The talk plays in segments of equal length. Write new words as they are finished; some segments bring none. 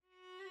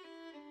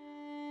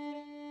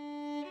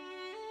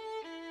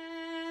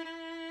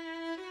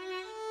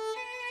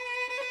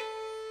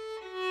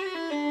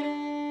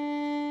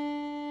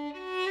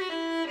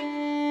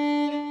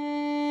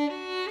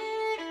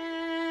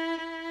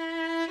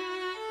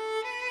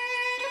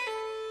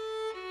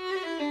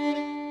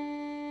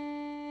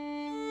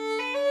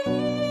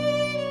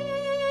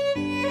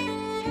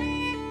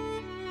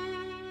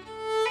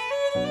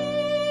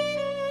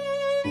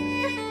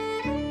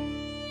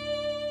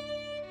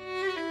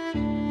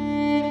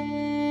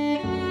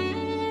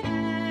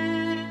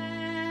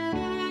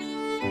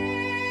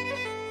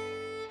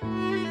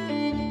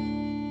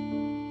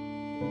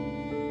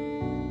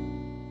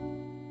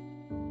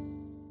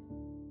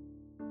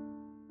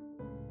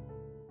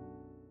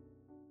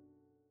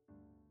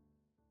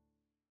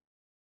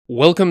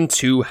Welcome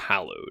to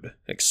Hallowed,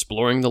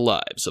 Exploring the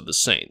Lives of the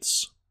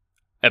Saints.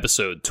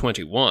 Episode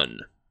 21,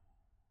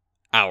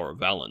 Our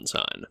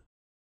Valentine.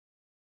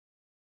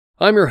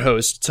 I'm your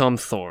host, Tom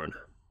Thorne,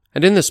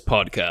 and in this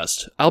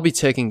podcast, I'll be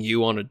taking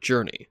you on a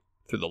journey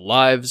through the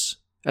lives,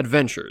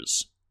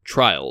 adventures,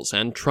 trials,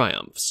 and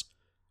triumphs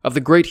of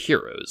the great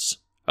heroes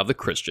of the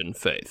Christian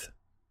faith.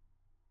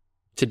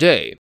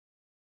 Today,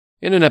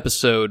 in an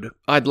episode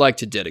I'd like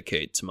to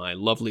dedicate to my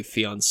lovely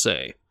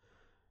fiancée,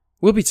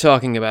 we'll be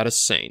talking about a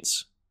saint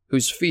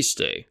whose feast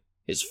day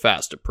is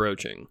fast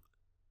approaching.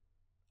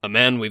 A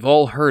man we've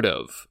all heard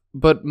of,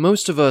 but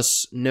most of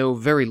us know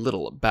very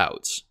little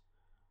about.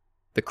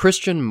 The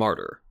Christian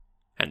martyr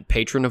and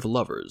patron of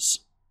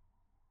lovers,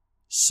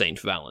 Saint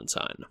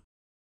Valentine.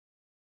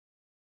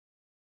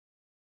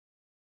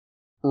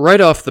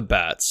 Right off the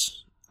bat,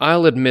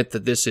 I'll admit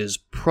that this is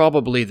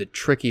probably the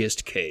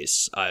trickiest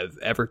case I've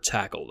ever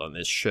tackled on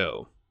this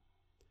show.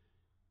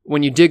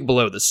 When you dig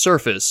below the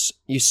surface,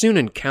 you soon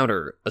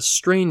encounter a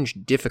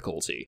strange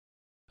difficulty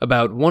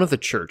about one of the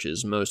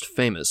Church's most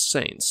famous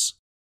saints.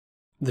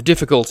 The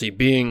difficulty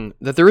being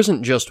that there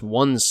isn't just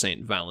one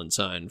Saint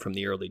Valentine from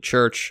the early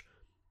Church,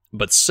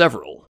 but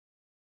several.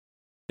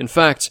 In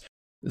fact,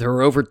 there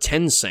are over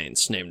 10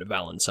 saints named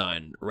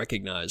Valentine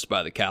recognized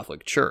by the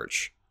Catholic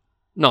Church.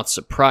 Not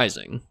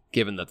surprising,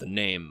 given that the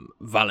name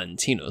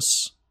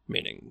Valentinus,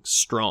 meaning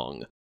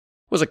strong,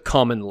 was a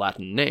common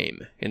Latin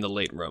name in the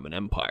late Roman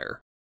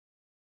Empire.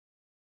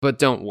 But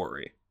don't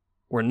worry,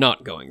 we're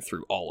not going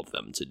through all of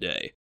them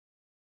today.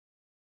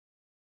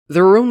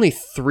 There are only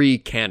 3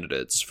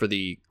 candidates for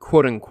the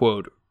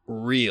quote-unquote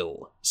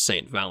real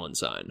Saint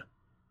Valentine,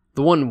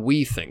 the one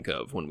we think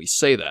of when we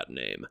say that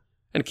name,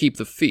 and keep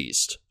the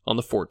feast on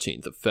the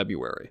 14th of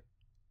February.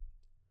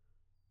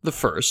 The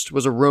first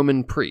was a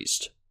Roman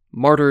priest,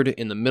 martyred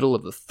in the middle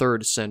of the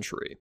 3rd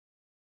century.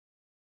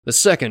 The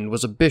second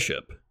was a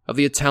bishop of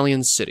the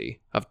Italian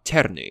city of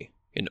Terni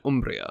in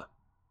Umbria.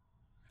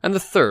 And the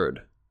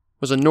third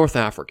was a North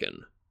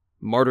African,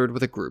 martyred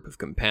with a group of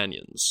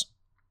companions.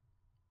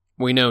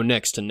 We know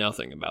next to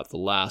nothing about the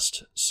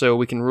last, so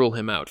we can rule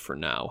him out for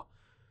now.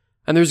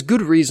 And there's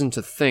good reason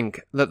to think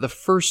that the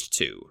first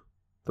two,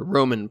 the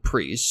Roman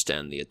priest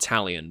and the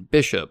Italian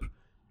bishop,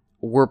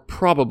 were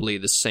probably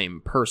the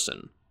same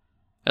person,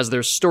 as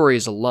their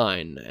stories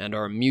align and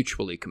are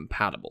mutually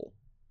compatible.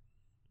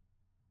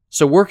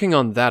 So working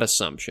on that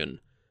assumption,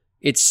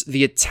 it's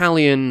the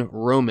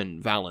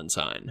Italian-Roman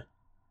Valentine,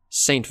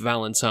 Saint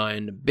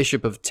Valentine,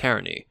 Bishop of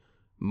Terni,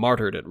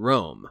 martyred at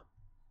Rome,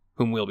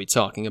 whom we'll be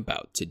talking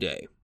about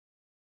today.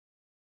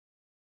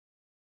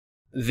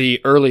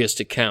 The earliest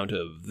account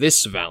of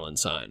this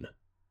Valentine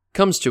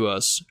comes to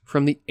us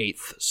from the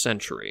 8th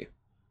century,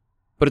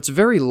 but it's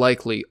very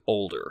likely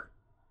older.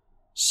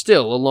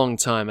 Still a long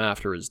time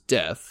after his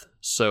death,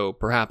 so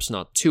perhaps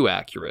not too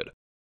accurate,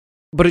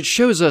 but it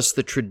shows us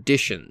the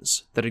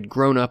traditions that had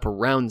grown up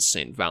around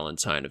Saint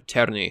Valentine of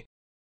Terni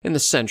in the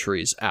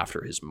centuries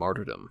after his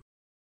martyrdom.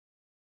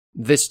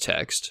 This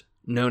text,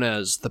 known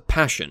as the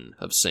Passion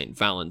of Saint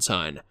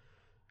Valentine,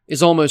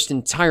 is almost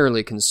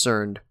entirely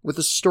concerned with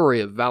the story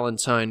of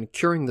Valentine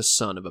curing the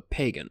son of a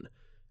pagan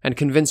and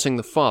convincing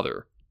the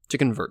father to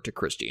convert to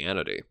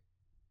Christianity.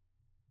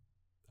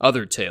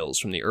 Other tales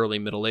from the early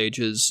Middle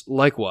Ages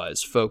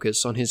likewise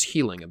focus on his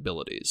healing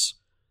abilities,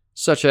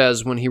 such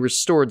as when he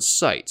restored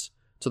sight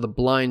to the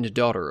blind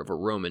daughter of a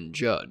Roman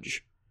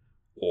judge,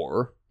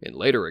 or, in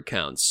later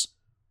accounts,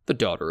 the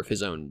daughter of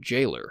his own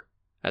jailer,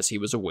 as he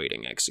was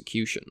awaiting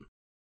execution.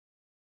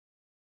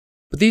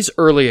 But these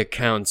early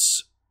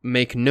accounts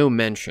make no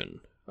mention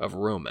of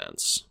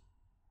romance.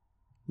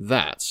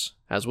 That,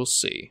 as we'll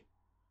see,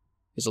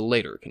 is a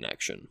later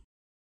connection.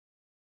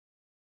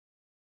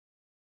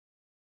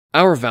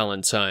 Our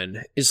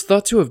Valentine is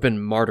thought to have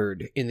been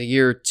martyred in the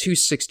year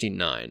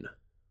 269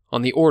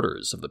 on the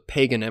orders of the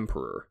pagan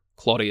emperor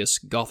Claudius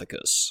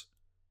Gothicus,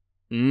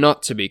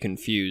 not to be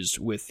confused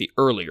with the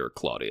earlier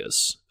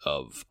Claudius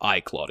of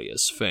I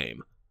Claudius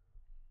fame.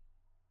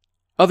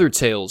 Other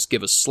tales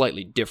give us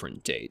slightly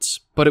different dates,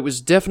 but it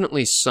was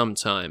definitely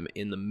sometime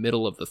in the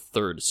middle of the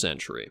 3rd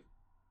century.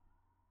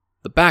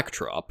 The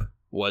backdrop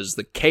was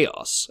the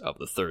chaos of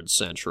the 3rd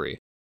century,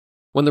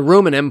 when the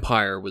Roman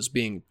Empire was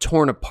being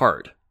torn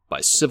apart by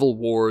civil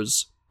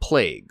wars,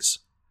 plagues,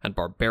 and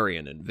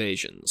barbarian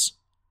invasions.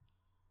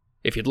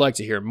 If you'd like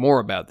to hear more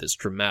about this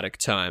dramatic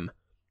time,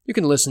 you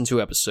can listen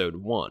to episode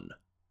 1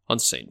 on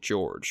St.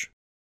 George.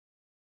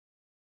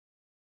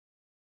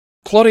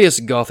 Claudius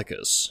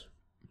Gothicus,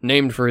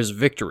 named for his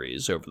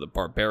victories over the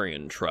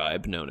barbarian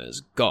tribe known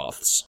as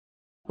Goths,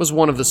 was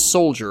one of the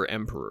soldier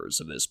emperors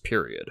of this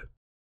period.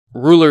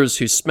 Rulers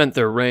who spent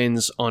their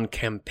reigns on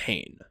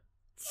campaign,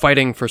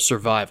 fighting for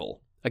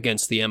survival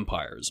against the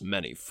empire's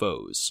many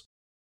foes.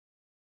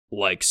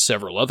 Like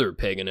several other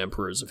pagan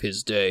emperors of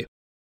his day,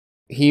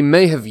 he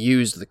may have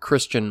used the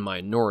Christian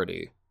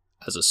minority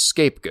as a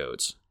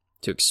scapegoat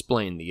to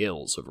explain the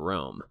ills of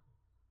Rome.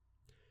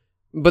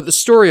 But the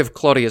story of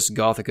Claudius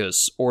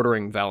Gothicus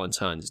ordering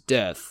Valentine's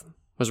death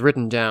was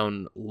written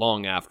down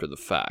long after the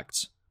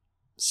fact,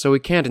 so we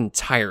can't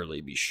entirely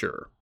be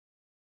sure.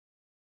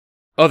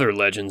 Other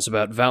legends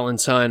about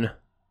Valentine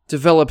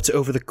developed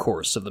over the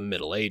course of the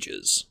Middle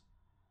Ages,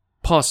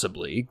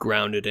 possibly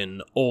grounded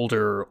in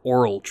older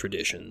oral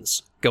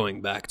traditions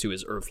going back to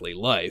his earthly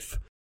life,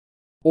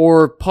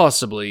 or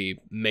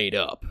possibly made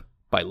up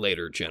by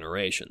later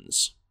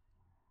generations.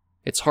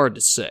 It's hard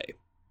to say.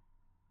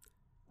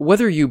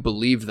 Whether you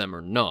believe them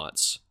or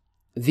not,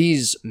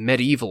 these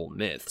medieval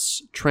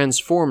myths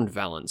transformed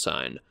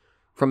Valentine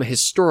from a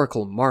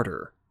historical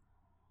martyr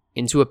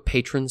into a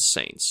patron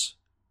saint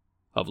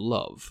of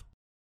love.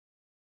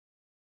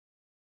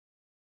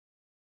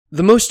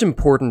 The most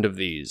important of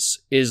these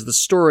is the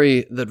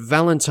story that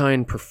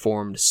Valentine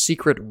performed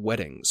secret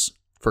weddings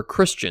for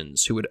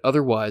Christians who would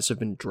otherwise have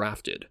been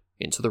drafted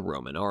into the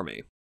Roman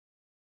army.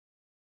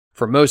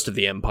 For most of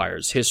the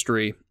empire's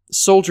history,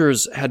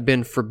 soldiers had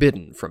been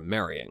forbidden from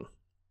marrying,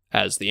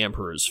 as the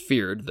emperors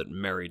feared that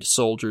married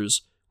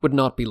soldiers would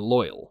not be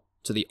loyal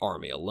to the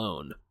army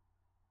alone.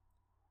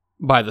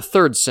 By the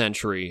 3rd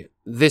century,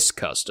 this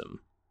custom,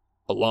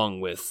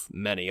 along with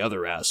many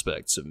other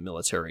aspects of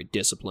military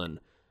discipline,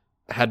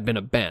 had been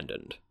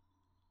abandoned.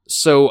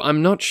 So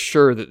I'm not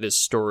sure that this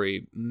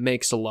story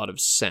makes a lot of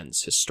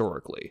sense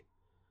historically.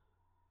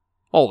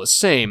 All the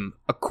same,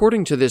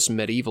 according to this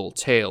medieval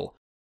tale,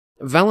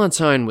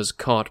 Valentine was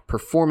caught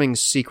performing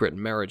secret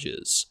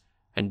marriages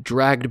and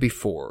dragged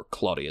before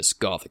Claudius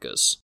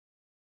Gothicus.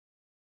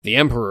 The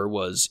emperor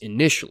was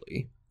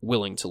initially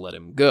willing to let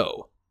him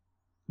go,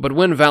 but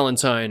when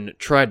Valentine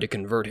tried to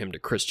convert him to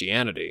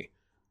Christianity,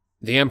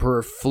 the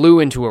emperor flew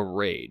into a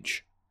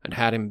rage and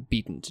had him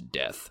beaten to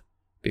death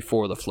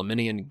before the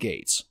Flaminian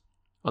Gates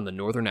on the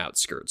northern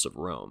outskirts of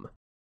Rome.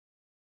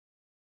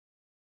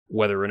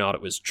 Whether or not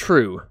it was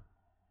true,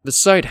 the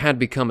site had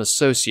become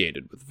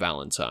associated with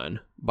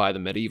Valentine by the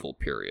medieval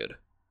period,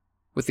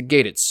 with the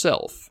gate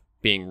itself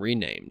being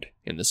renamed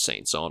in the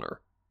saint's honor.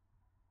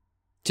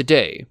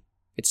 Today,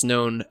 it's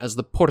known as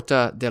the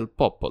Porta del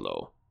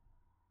Popolo,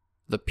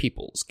 the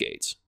People's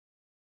Gate.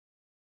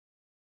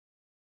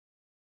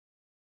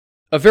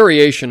 A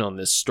variation on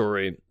this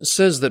story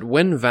says that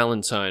when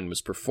Valentine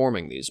was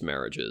performing these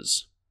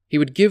marriages, he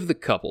would give the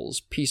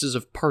couples pieces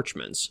of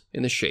parchment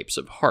in the shapes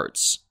of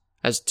hearts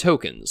as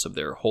tokens of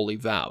their holy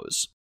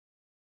vows.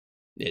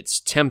 It's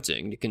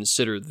tempting to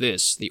consider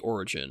this the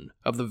origin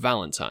of the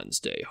Valentine's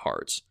Day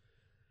heart,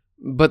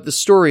 but the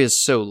story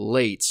is so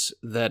late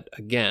that,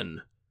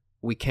 again,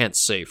 we can't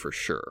say for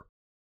sure.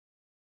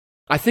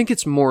 I think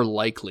it's more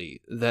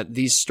likely that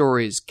these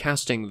stories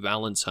casting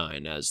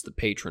Valentine as the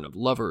patron of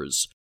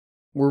lovers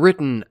were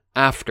written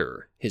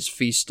after his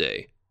feast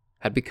day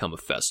had become a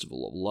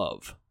festival of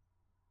love.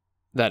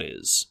 That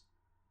is,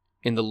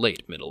 in the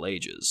late Middle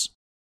Ages.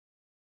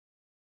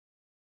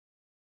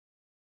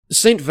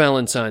 St.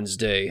 Valentine's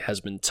Day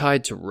has been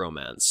tied to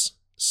romance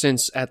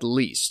since at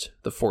least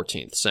the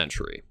 14th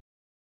century,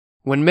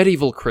 when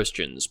medieval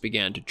Christians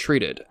began to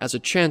treat it as a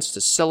chance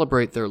to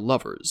celebrate their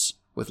lovers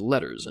with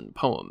letters and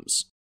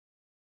poems.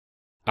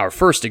 Our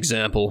first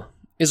example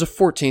is a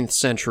 14th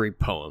century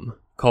poem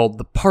called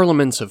The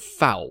Parliament of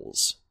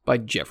Fowls by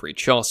Geoffrey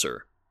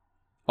Chaucer,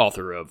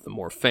 author of the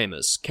more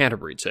famous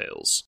Canterbury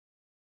Tales,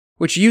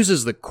 which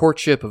uses the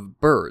courtship of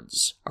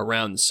birds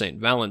around St.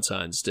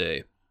 Valentine's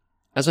Day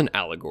as an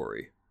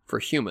allegory for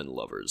human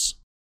lovers.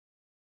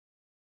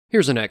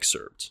 Here's an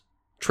excerpt,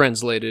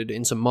 translated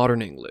into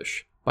modern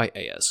English by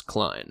A.S.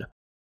 Klein.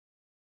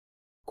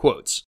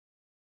 Quote,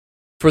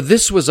 "For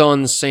this was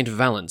on St.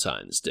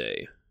 Valentine's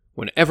Day,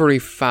 when every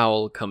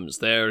fowl comes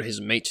there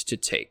his mate to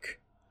take,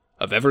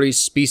 of every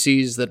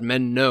species that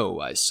men know,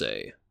 I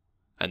say,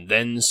 and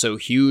then so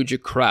huge a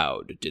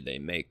crowd did they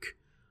make,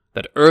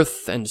 that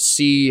earth and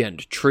sea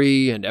and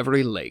tree and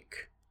every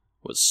lake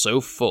was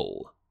so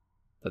full,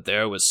 that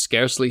there was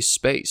scarcely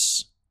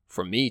space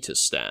for me to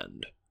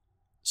stand,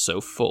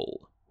 so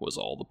full was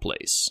all the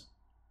place."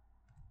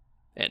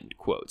 End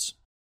quote.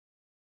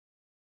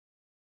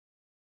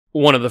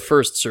 One of the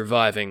first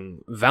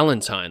surviving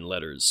Valentine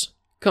letters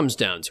comes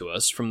down to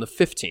us from the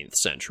 15th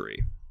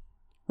century,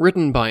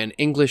 written by an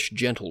English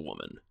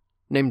gentlewoman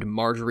named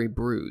Marjorie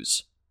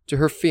Brews to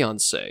her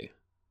fiancé,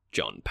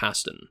 John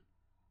Paston.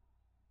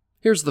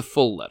 Here's the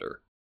full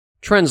letter,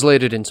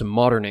 translated into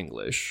modern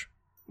English,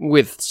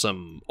 with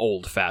some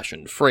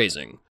old-fashioned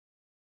phrasing,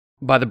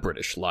 by the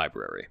British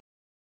Library.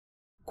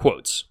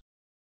 Quote,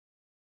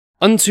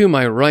 "Unto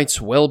my right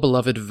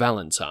well-beloved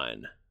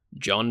Valentine,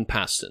 John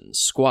Paston,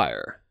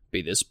 squire,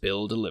 be this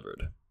bill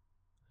delivered.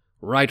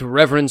 Right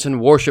reverent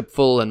and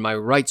worshipful, and my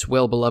right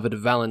well-beloved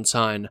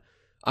Valentine,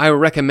 I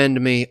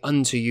recommend me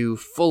unto you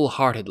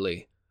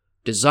full-heartedly,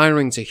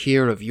 desiring to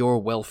hear of your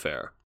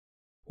welfare,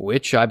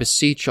 which I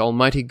beseech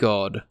Almighty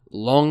God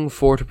long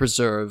for to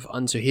preserve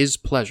unto his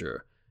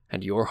pleasure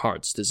and your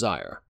heart's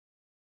desire.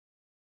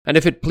 And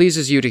if it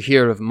pleases you to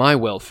hear of my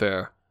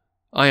welfare,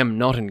 I am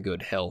not in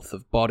good health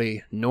of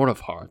body nor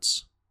of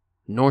hearts,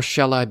 nor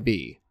shall I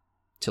be,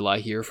 till I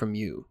hear from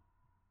you.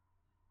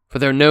 For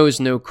there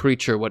knows no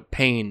creature what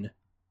pain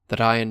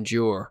that I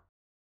endure,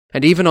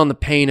 and even on the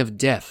pain of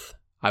death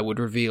I would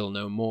reveal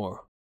no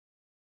more.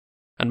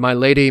 And my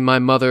lady, my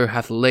mother,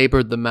 hath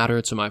laboured the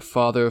matter to my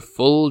father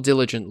full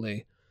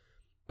diligently,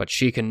 but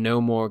she can no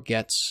more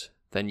get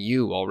than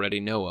you already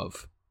know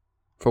of,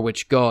 for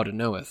which God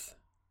knoweth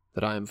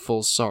that I am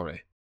full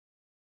sorry.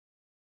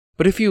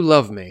 But if you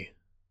love me,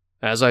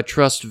 as I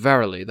trust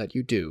verily that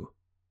you do,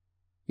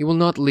 you will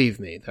not leave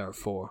me,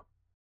 therefore.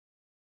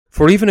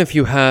 For even if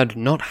you had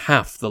not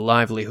half the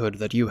livelihood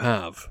that you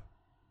have,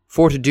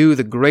 for to do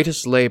the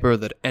greatest labour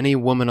that any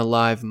woman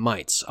alive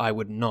might, I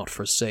would not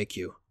forsake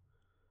you.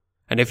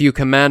 And if you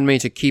command me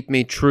to keep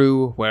me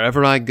true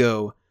wherever I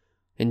go,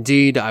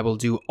 indeed I will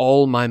do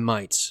all my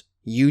might,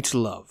 you to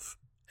love,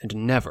 and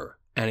never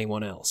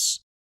anyone else.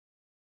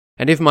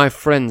 And if my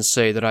friends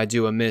say that I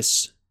do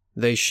amiss,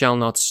 they shall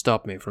not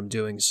stop me from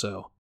doing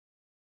so.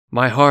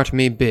 My heart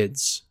me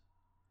bids,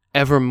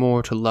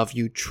 evermore to love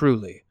you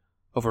truly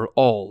over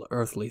all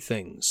earthly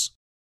things.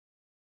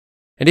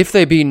 And if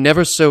they be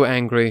never so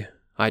angry,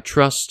 I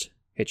trust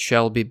it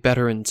shall be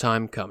better in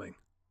time coming.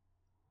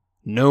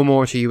 No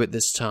more to you at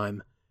this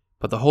time,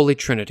 but the Holy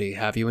Trinity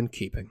have you in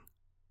keeping.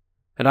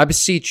 And I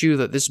beseech you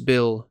that this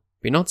bill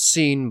be not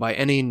seen by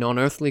any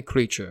non-earthly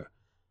creature,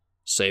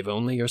 save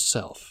only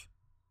yourself.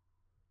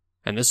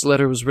 And this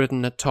letter was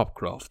written at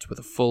Topcroft with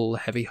a full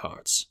heavy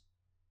hearts,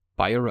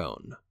 by your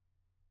own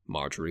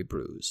Marjorie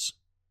Bruce.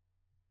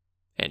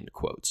 End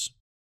quotes.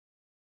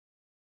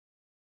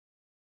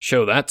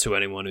 Show that to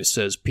anyone who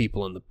says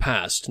people in the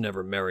past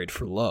never married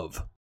for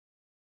love.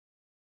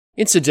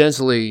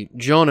 Incidentally,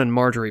 John and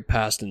Marjorie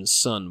Paston's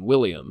son,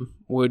 William,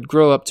 would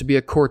grow up to be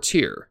a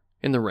courtier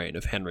in the reign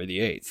of Henry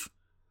VIII,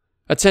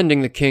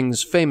 attending the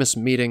king's famous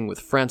meeting with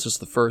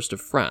Francis I of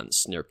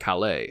France near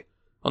Calais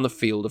on the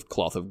Field of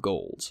Cloth of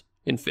Gold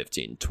in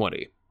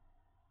 1520.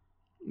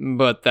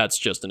 But that's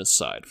just an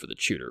aside for the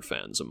Tudor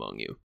fans among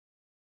you.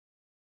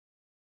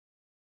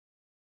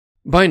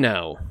 By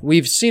now,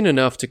 we've seen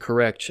enough to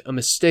correct a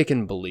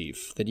mistaken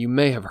belief that you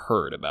may have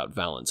heard about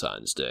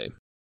Valentine's Day.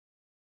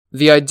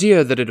 The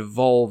idea that it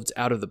evolved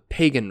out of the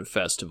pagan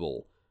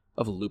festival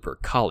of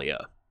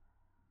Lupercalia.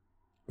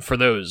 For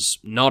those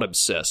not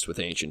obsessed with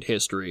ancient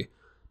history,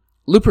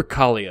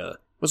 Lupercalia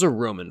was a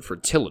Roman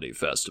fertility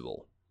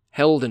festival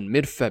held in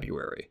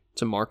mid-February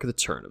to mark the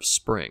turn of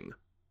spring.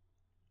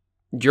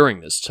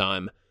 During this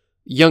time,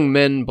 young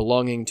men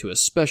belonging to a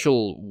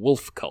special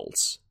wolf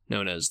cult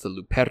known as the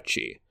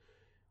Luperci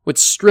would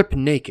strip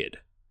naked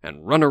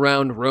and run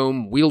around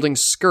Rome wielding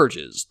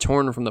scourges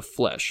torn from the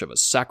flesh of a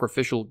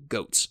sacrificial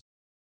goat.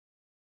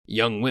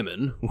 Young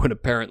women would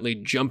apparently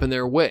jump in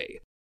their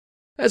way,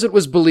 as it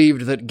was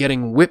believed that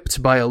getting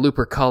whipped by a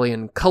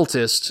Lupercalian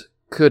cultist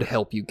could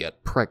help you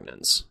get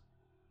pregnant.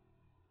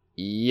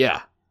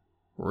 Yeah,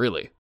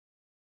 really.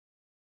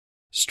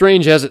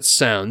 Strange as it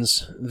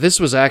sounds, this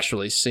was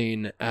actually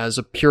seen as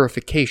a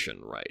purification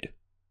rite.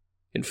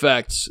 In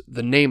fact,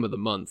 the name of the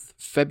month,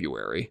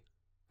 February,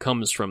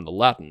 comes from the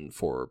Latin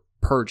for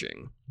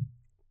purging.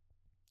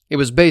 It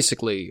was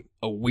basically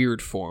a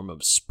weird form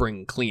of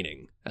spring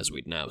cleaning, as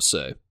we'd now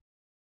say.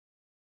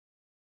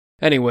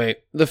 Anyway,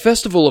 the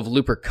festival of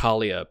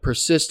Lupercalia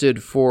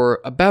persisted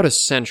for about a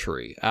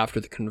century after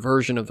the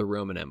conversion of the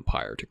Roman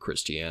Empire to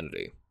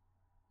Christianity.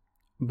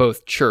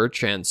 Both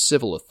church and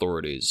civil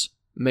authorities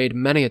made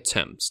many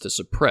attempts to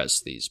suppress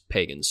these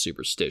pagan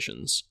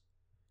superstitions,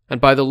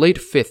 and by the late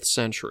 5th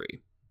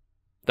century,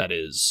 that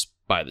is,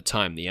 by the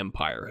time the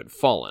empire had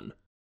fallen,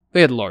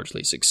 they had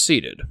largely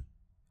succeeded,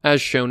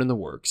 as shown in the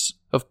works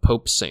of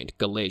Pope Saint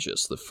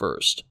Gelasius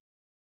I.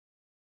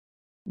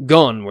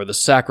 Gone were the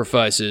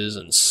sacrifices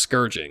and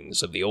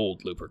scourgings of the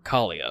old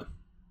Lupercalia.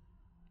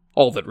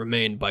 All that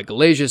remained by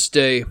Gelasius'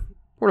 day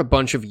were a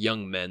bunch of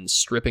young men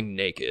stripping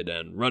naked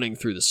and running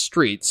through the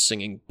streets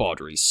singing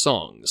bawdry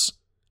songs.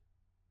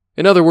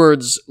 In other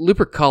words,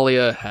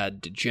 Lupercalia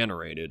had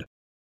degenerated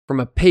from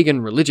a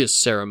pagan religious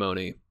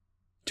ceremony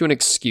to an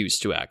excuse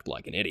to act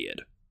like an idiot.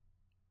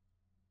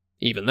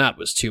 Even that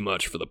was too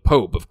much for the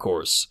Pope, of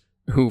course,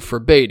 who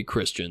forbade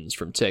Christians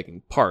from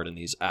taking part in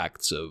these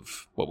acts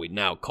of what we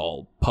now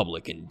call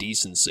public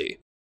indecency.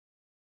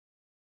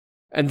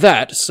 And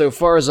that, so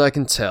far as I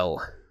can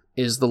tell,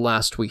 is the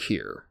last we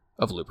hear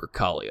of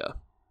Lupercalia.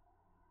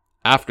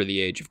 After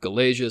the age of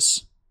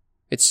Gelasius,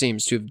 it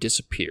seems to have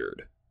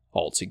disappeared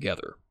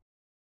altogether.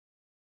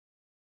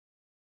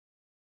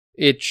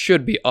 It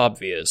should be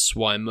obvious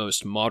why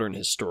most modern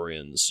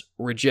historians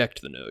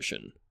reject the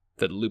notion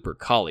that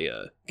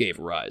Lupercalia gave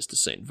rise to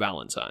St.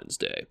 Valentine's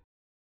Day.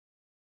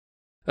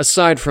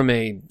 Aside from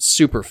a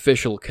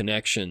superficial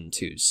connection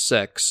to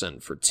sex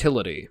and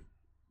fertility,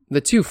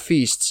 the two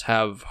feasts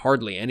have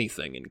hardly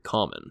anything in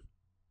common.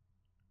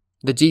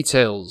 The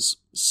details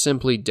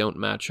simply don't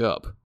match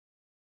up,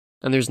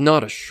 and there's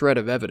not a shred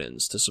of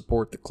evidence to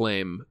support the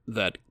claim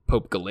that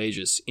Pope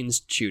Gelasius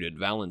instituted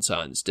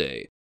Valentine's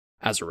Day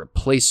as a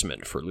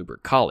replacement for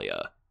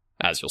Lupercalia,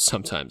 as you'll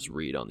sometimes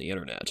read on the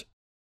internet.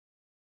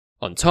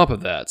 On top of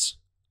that,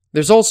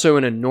 there's also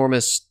an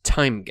enormous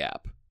time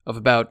gap of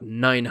about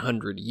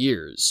 900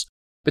 years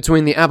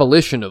between the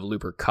abolition of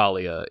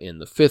Lupercalia in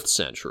the 5th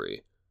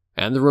century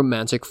and the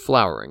romantic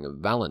flowering of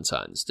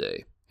Valentine's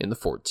Day in the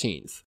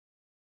 14th.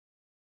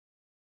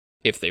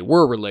 If they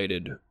were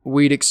related,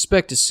 we'd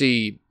expect to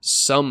see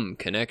some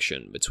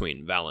connection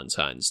between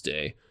Valentine's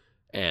Day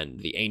and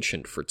the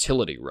ancient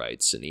fertility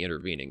rites in the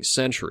intervening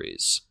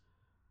centuries,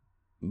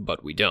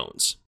 but we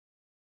don't.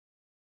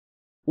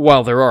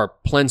 While there are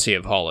plenty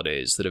of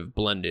holidays that have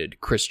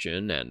blended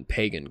Christian and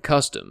pagan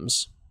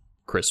customs,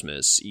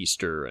 Christmas,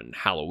 Easter, and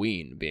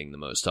Halloween being the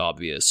most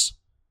obvious,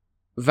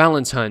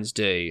 Valentine's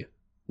Day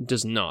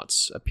does not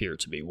appear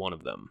to be one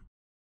of them.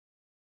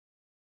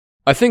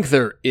 I think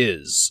there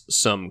is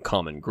some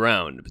common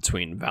ground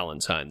between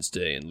Valentine's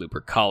Day and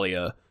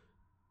Lupercalia,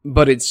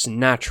 but it's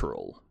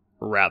natural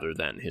rather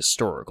than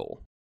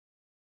historical.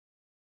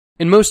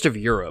 In most of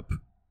Europe,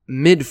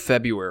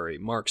 mid-February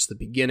marks the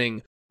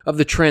beginning of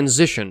the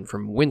transition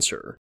from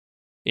winter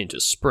into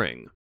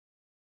spring.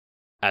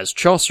 As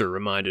Chaucer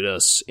reminded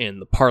us in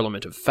the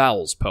Parliament of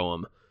Fowls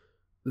poem,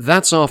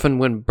 that's often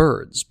when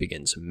birds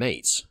begin to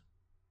mate.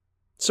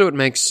 So it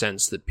makes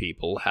sense that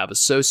people have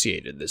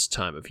associated this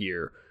time of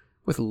year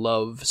with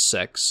love,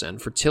 sex,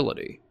 and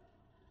fertility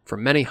for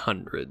many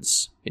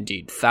hundreds,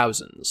 indeed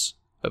thousands,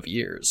 of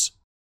years.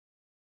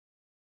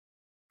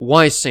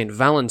 Why St.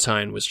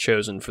 Valentine was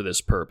chosen for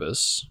this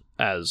purpose,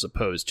 as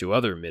opposed to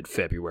other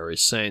mid-February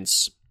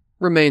saints,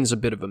 remains a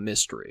bit of a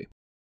mystery.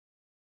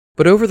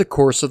 But over the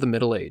course of the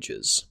Middle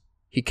Ages,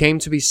 he came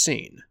to be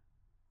seen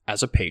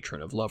as a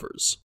patron of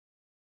lovers.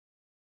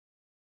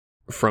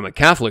 From a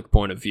Catholic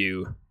point of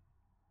view,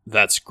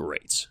 that's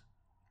great.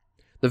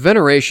 The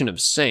veneration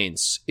of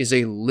saints is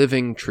a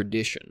living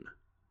tradition,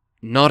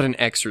 not an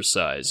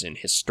exercise in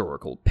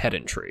historical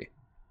pedantry.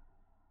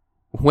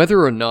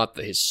 Whether or not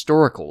the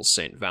historical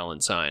St.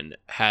 Valentine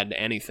had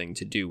anything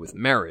to do with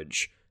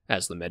marriage,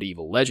 as the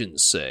medieval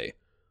legends say,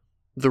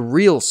 the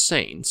real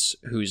saint,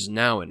 who's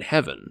now in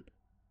heaven,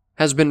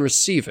 has been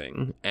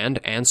receiving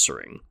and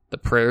answering the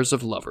prayers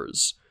of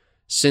lovers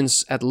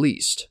since at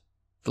least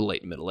the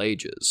late Middle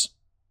Ages.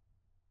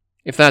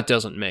 If that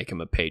doesn't make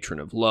him a patron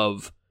of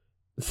love,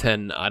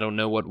 then I don't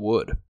know what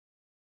would.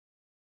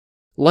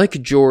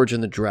 Like George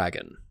and the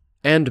Dragon,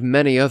 and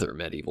many other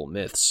medieval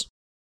myths,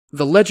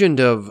 the legend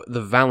of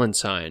the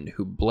Valentine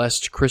who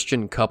blessed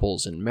Christian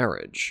couples in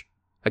marriage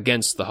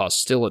against the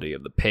hostility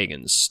of the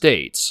pagan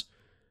states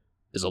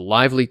is a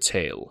lively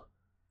tale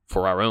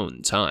for our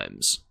own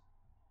times.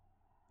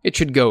 It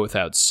should go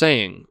without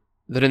saying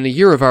that in the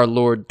year of our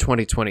Lord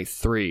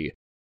 2023,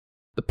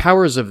 the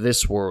powers of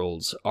this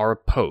world are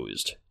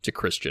opposed to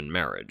Christian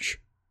marriage.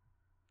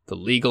 The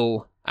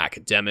legal,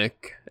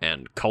 academic,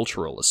 and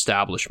cultural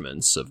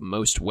establishments of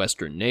most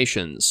Western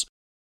nations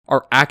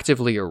are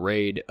actively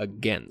arrayed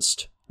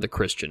against the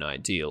Christian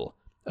ideal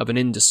of an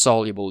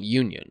indissoluble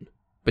union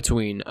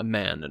between a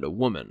man and a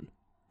woman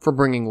for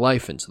bringing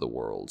life into the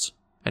world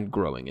and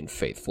growing in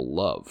faithful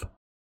love.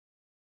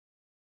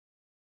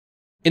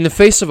 In the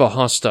face of a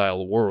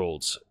hostile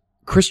world,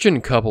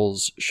 Christian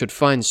couples should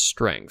find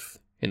strength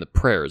in the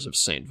prayers of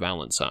St.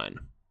 Valentine.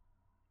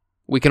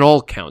 We can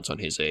all count on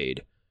his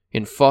aid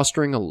in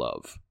fostering a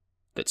love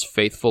that's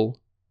faithful,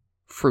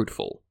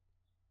 fruitful,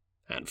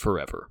 and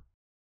forever.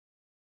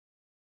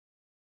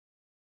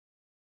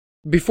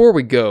 Before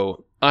we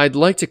go, I'd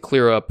like to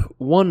clear up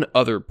one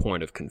other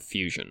point of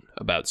confusion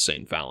about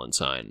St.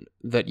 Valentine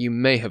that you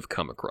may have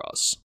come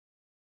across.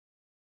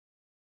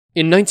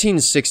 In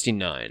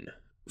 1969,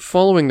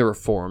 following the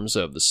reforms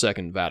of the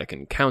Second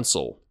Vatican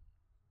Council,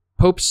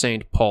 Pope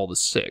St. Paul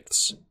VI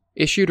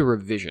issued a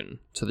revision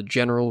to the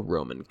general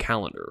Roman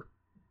calendar,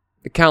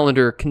 the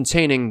calendar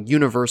containing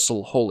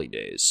universal holy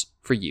days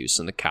for use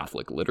in the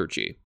Catholic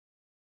liturgy.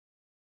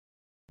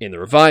 In the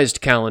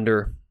revised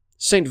calendar,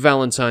 St.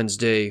 Valentine's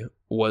Day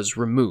was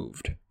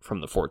removed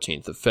from the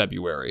 14th of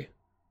February,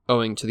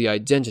 owing to the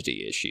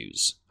identity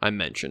issues I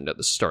mentioned at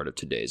the start of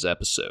today's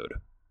episode.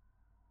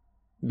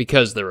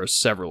 Because there are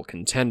several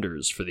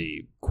contenders for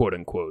the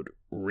quote-unquote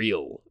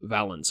real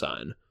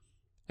Valentine,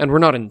 and we're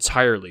not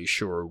entirely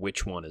sure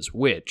which one is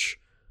which,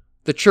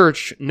 the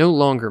Church no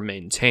longer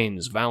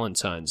maintains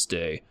Valentine's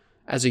Day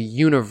as a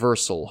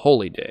universal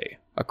holy day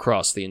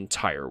across the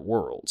entire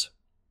world.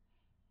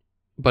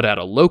 But at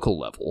a local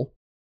level,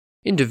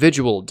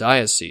 individual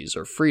dioceses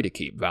are free to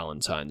keep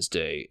Valentine's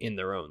Day in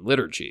their own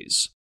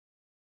liturgies,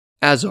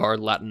 as are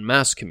Latin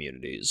Mass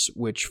communities,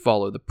 which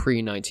follow the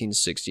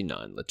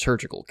pre-1969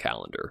 liturgical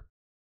calendar.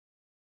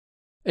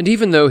 And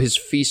even though his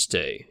feast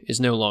day is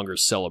no longer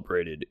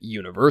celebrated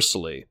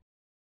universally,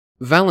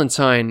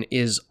 Valentine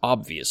is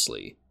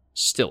obviously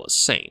still a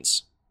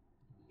saint.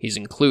 He's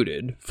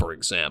included, for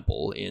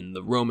example, in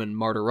the Roman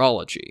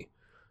Martyrology,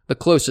 the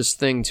closest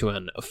thing to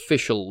an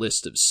official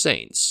list of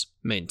saints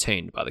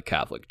maintained by the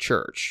Catholic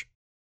Church.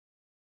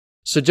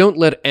 So don't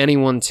let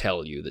anyone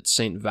tell you that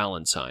St.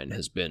 Valentine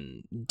has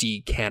been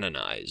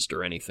decanonized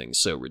or anything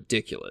so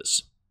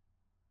ridiculous.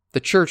 The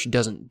Church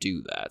doesn't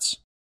do that.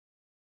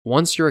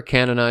 Once you're a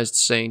canonized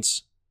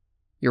saint,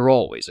 you're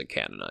always a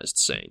canonized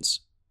saint,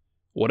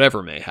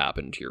 whatever may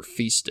happen to your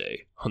feast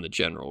day on the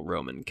general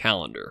Roman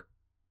calendar.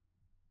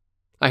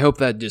 I hope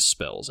that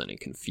dispels any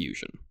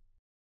confusion.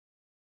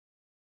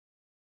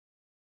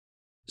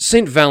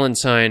 St.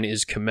 Valentine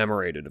is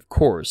commemorated, of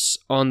course,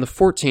 on the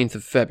 14th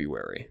of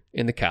February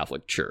in the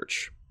Catholic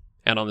Church,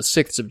 and on the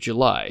 6th of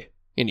July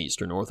in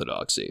Eastern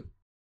Orthodoxy.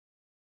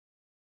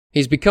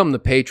 He's become the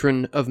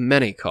patron of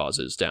many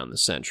causes down the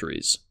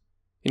centuries,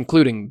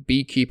 including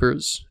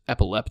beekeepers,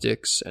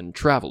 epileptics, and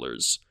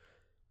travelers,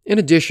 in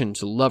addition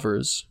to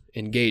lovers,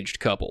 engaged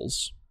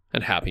couples,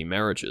 and happy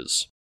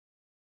marriages.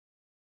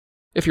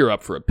 If you're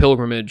up for a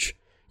pilgrimage,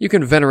 you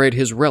can venerate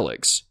his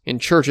relics in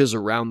churches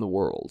around the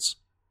world.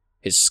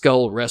 His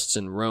skull rests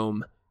in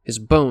Rome, his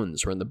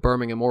bones are in the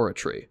Birmingham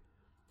Oratory,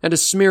 and a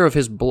smear of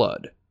his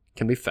blood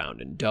can be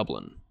found in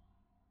Dublin.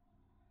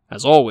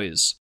 As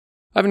always,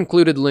 I've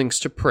included links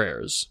to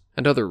prayers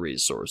and other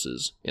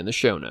resources in the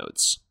show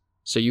notes,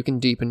 so you can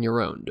deepen your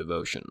own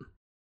devotion.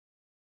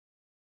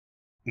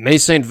 May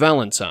St.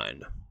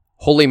 Valentine,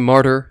 holy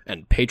martyr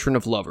and patron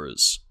of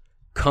lovers,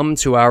 come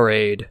to our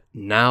aid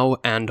now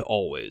and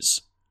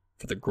always,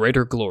 for the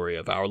greater glory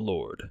of our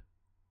Lord,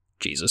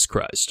 Jesus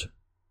Christ.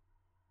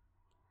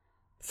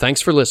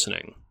 Thanks for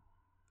listening,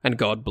 and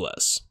God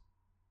bless.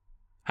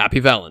 Happy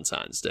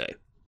Valentine's Day.